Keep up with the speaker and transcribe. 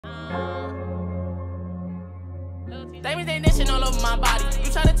Diamonds ain't dishing all over my body.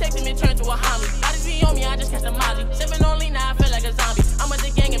 You try to take them and turn to a homie. Now this be on me, I just catch the Molly. Sipping on lean, now I feel like a zombie. I'm with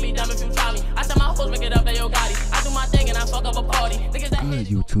the gang and be dumb if you try me. I tell my hoes, make it up, they yo Gotti. I do my thing and I fuck up a party. Niggas that good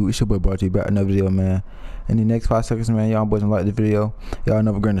YouTube, it's your boy BRT back another video, man. In the next 5 seconds, man, y'all boys don't like the video. Y'all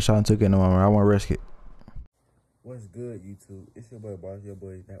never gonna shot and took it no more. I want to risk it. What's good, YouTube? It's your boy Boss, your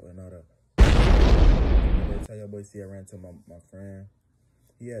boy back with another. Tell your boy, see I ran to my friend.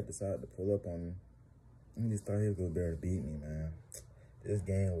 He had decided to pull up on me. He just thought he was gonna be able to beat me, man. This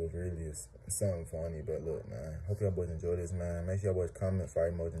game was really something funny, but look, man. Hope y'all boys enjoy this, man. Make sure y'all boys comment,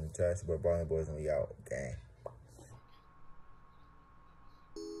 fire emoji in the chat. It's your boy Boss, boys, and we out. Gang.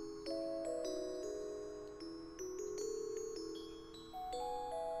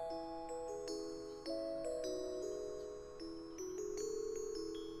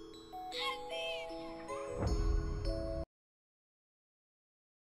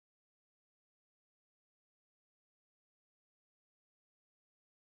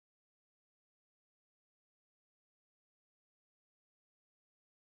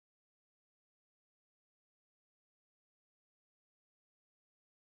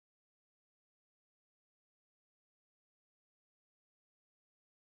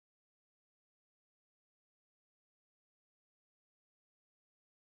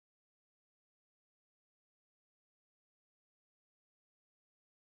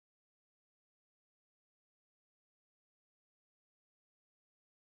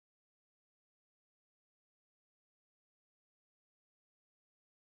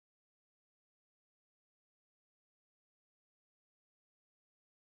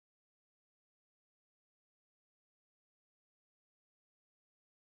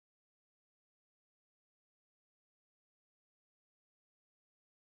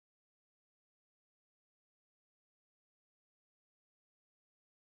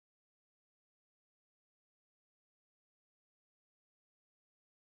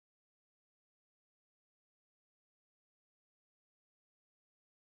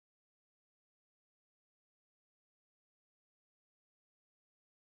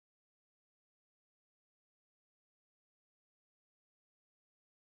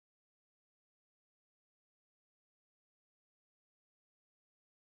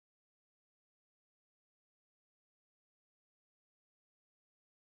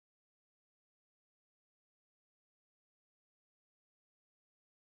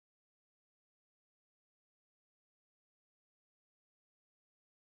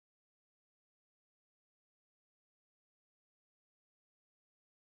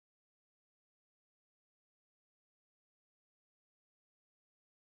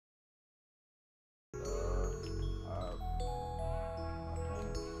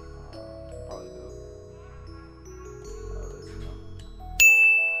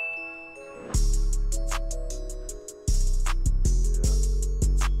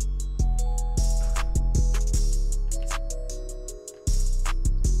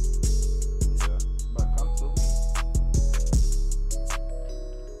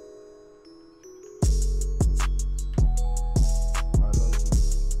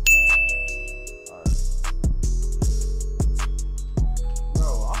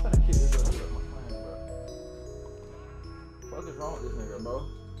 What is wrong with this nigga, bro?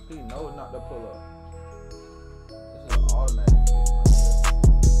 He knows not to pull up. This is automatic.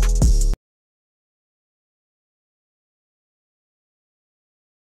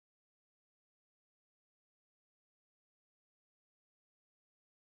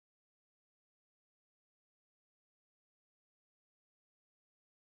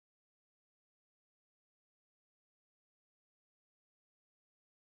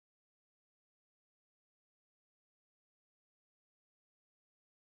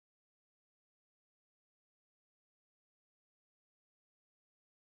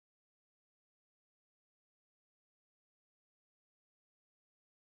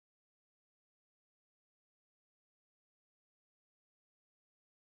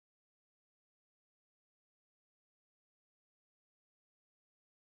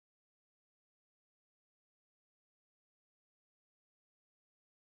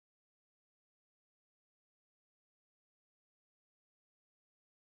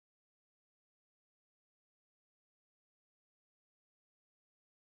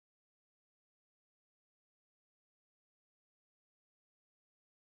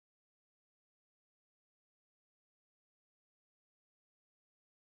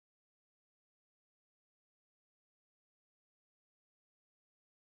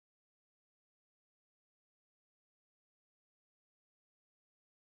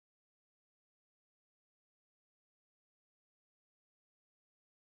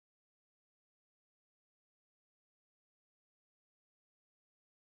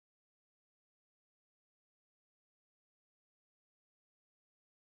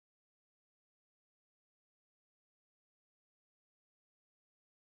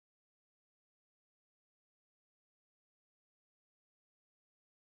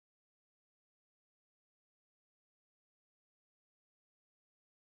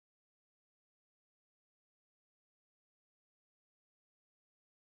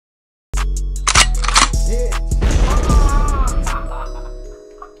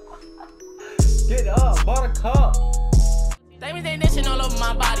 talk. Diamonds they dishing all over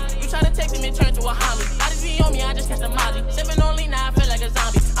my body. You try to text me and turn to a homie.